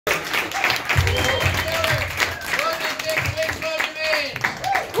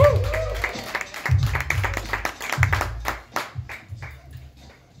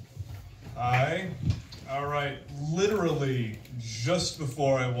just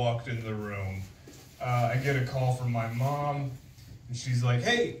before I walked in the room, I get a call from my mom, and she's like,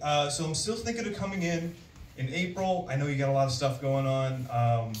 hey, so I'm still thinking of coming in April. I know you got a lot of stuff going on.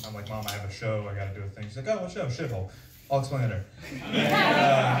 I'm like, Mom, I have a show. I got to do a thing. She's like, oh, what show? Shithole. I'll explain it to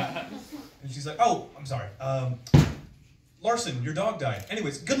her. And she's like, oh, I'm sorry. Larson, your dog died.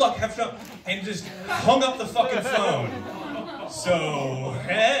 Anyways, good luck, have fun. And just hung up the fucking phone. So,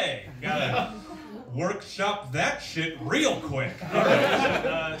 hey, gotta workshop that shit real quick. All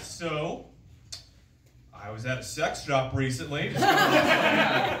right. So, I was at a sex shop recently. Just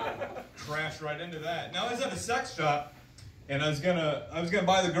gonna crash right into that. Now, I was at a sex shop, and I was gonna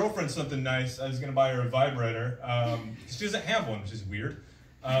buy the girlfriend something nice. I was gonna buy her a vibrator. She doesn't have one, which is weird.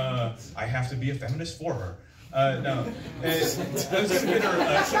 I have to be a feminist for her. No, I was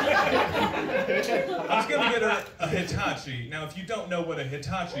gonna get her a Hitachi. Now, if you don't know what a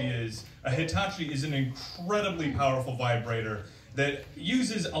Hitachi is an incredibly powerful vibrator that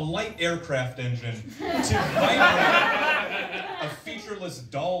uses a light aircraft engine to vibrate a featureless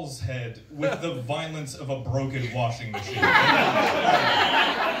doll's head with the violence of a broken washing machine. All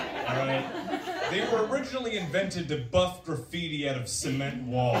right. They were originally invented to buff graffiti out of cement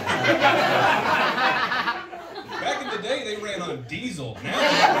walls. Back in the day, they ran on diesel.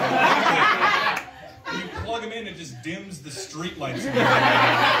 Now, you plug them in, it just dims the streetlights.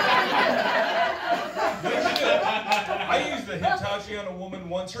 I used the Hitachi on a woman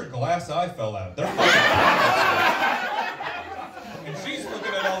once. Her glass eye fell out. They're and she's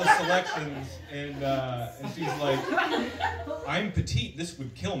looking at all the selections, and she's like, I'm petite, this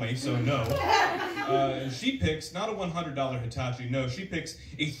would kill me, so no. And she picks, not a $100 Hitachi, no, she picks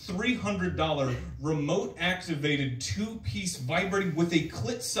a $300 remote-activated two-piece vibrating with a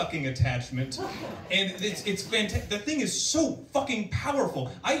clit-sucking attachment, and it's fantastic. The thing is so fucking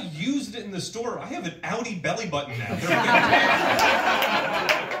powerful. I used it in the store. I have an Audi belly button now. They're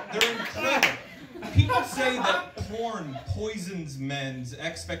fantastic. They're incredible. People say that porn poisons men's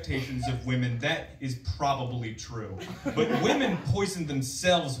expectations of women. That is probably true. But women poison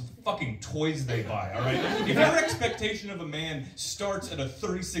themselves with the fucking toys they buy, all right? If your expectation of a man starts at a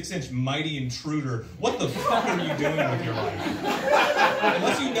 36-inch Mighty Intruder, what the fuck are you doing with your life?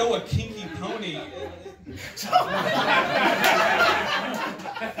 Unless you know a kinky pony.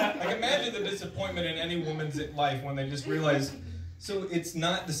 Like, imagine the disappointment in any woman's life when they just realize, so it's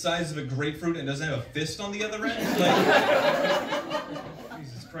not the size of a grapefruit and doesn't have a fist on the other end? Like,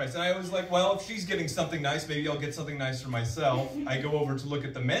 Jesus Christ. And I was like, well, if she's getting something nice, maybe I'll get something nice for myself. I go over to look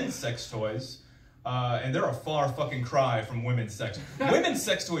at the men's sex toys, and they're a far fucking cry from women's sex. Women's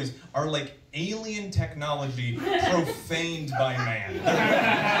sex toys are like alien technology profaned by man.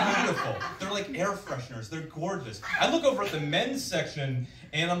 They're beautiful. They're like air fresheners. They're gorgeous. I look over at the men's section,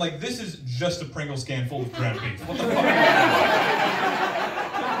 and I'm like, this is just a Pringles can full of ground beef. What the fuck?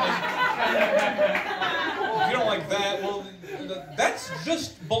 If you don't like that, well, that's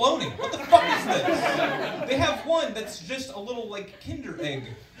just baloney. What the fuck is this? They have one that's just a little, like, Kinder egg.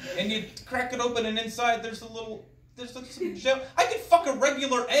 And you crack it open, and inside there's like some gel. I could fuck a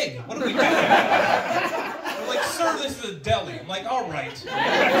regular egg. What are we doing? They're like, sir, this is a deli. I'm like, all right.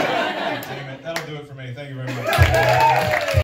 God damn it. That'll do it for me. Thank you very much.